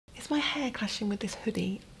my hair clashing with this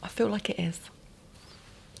hoodie? I feel like it is.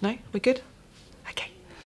 No? We're good? Okay.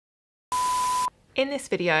 In this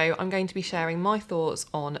video, I'm going to be sharing my thoughts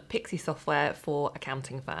on Pixie software for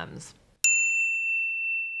accounting firms.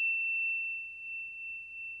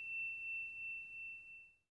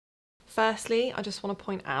 Firstly, I just want to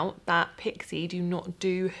point out that Pixie do not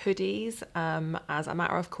do hoodies as a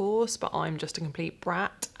matter of course, but I'm just a complete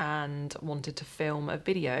brat and wanted to film a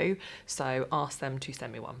video, so asked them to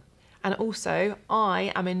send me one. And also,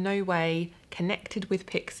 I am in no way connected with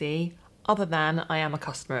Pixie other than I am a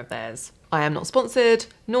customer of theirs. I am not sponsored,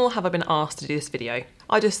 nor have I been asked to do this video.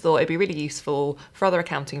 I just thought it'd be really useful for other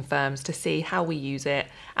accounting firms to see how we use it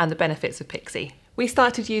and the benefits of Pixie. We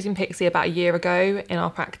started using Pixie about a year ago in our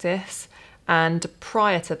practice, and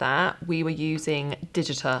prior to that, we were using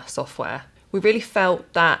Digita software. We really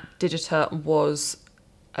felt that Digita was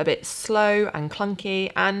a bit slow and clunky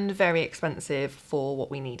and very expensive for what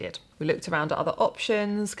we needed. We looked around at other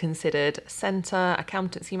options, considered Centre,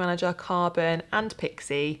 Accountancy Manager, Carbon and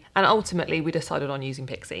Pixie, and ultimately we decided on using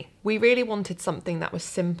Pixie. We really wanted something that was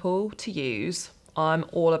simple to use. I'm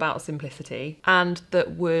all about simplicity, and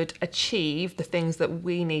that would achieve the things that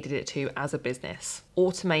we needed it to as a business.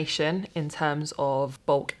 Automation in terms of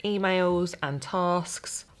bulk emails and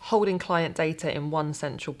tasks, holding client data in one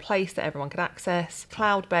central place that everyone could access,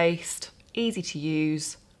 cloud-based, easy to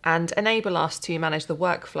use, and enable us to manage the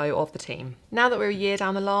workflow of the team. Now that we're a year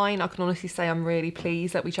down the line, I can honestly say I'm really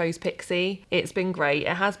pleased that we chose Pixie. It's been great.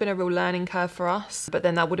 It has been a real learning curve for us, but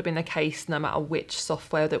then that would have been the case no matter which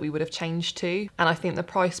software that we would have changed to. And I think the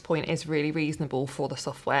price point is really reasonable for the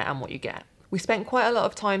software and what you get. We spent quite a lot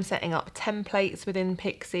of time setting up templates within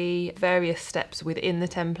Pixie, various steps within the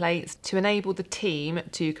templates to enable the team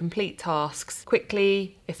to complete tasks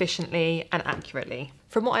quickly, efficiently, and accurately.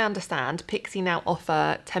 From what I understand, Pixie now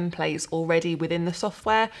offer templates already within the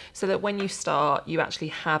software so that when you start, you actually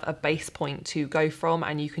have a base point to go from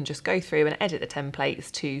and you can just go through and edit the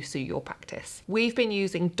templates to suit your practice. We've been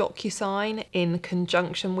using DocuSign in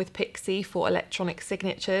conjunction with Pixie for electronic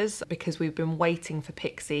signatures because we've been waiting for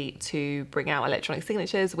Pixie to bring out electronic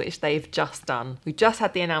signatures, which they've just done. We just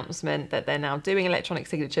had the announcement that they're now doing electronic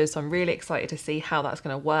signatures, so I'm really excited to see how that's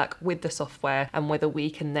going to work with the software and whether we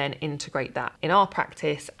can then integrate that in our practice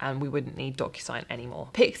and we wouldn't need DocuSign anymore.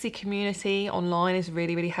 Pixie community online is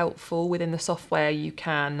really, really helpful. Within the software, you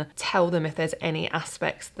can tell them if there's any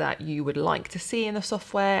aspects that you would like to see in the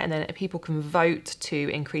software, and then people can vote to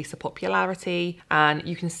increase the popularity, and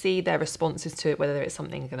you can see their responses to it, whether it's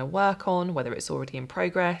something they're going to work on, whether it's already in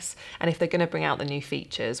progress, and if they're going to bring out the new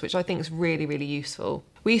features, which I think is really, really useful.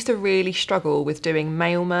 We used to really struggle with doing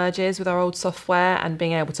mail merges with our old software and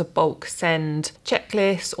being able to bulk send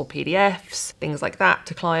checklists or PDFs, things like that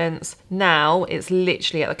to clients. Now it's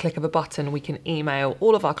literally at the click of a button. We can email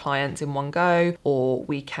all of our clients in one go, or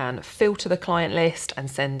we can filter the client list and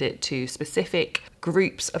send it to specific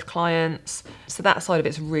groups of clients. So that side of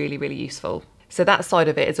it's really, really useful. So that side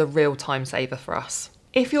of it is a real time saver for us.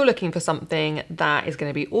 If you're looking for something that is going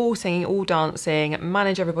to be all singing, all dancing,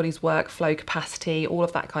 manage everybody's workflow capacity, all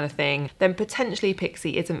of that kind of thing, then potentially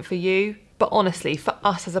Pixie isn't for you. But honestly, for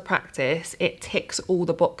us as a practice, it ticks all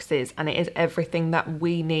the boxes and it is everything that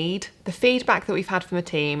we need. The feedback that we've had from the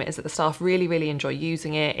team is that the staff really, really enjoy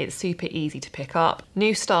using it. It's super easy to pick up.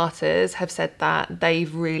 New starters have said that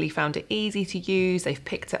they've really found it easy to use. They've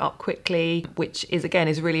picked it up quickly, which is again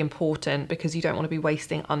is really important because you don't want to be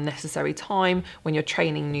wasting unnecessary time when you're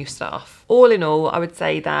training new staff. All in all, I would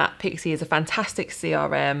say that Pixie is a fantastic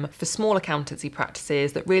CRM for small accountancy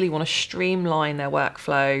practices that really want to streamline their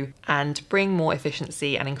workflow and bring more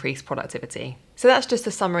efficiency and increase productivity. So that's just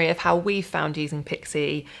a summary of how we found using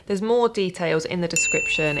Pixie. There's more details in the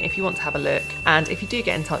description if you want to have a look. And if you do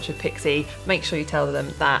get in touch with Pixie, make sure you tell them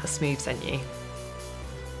that Smooth sent you.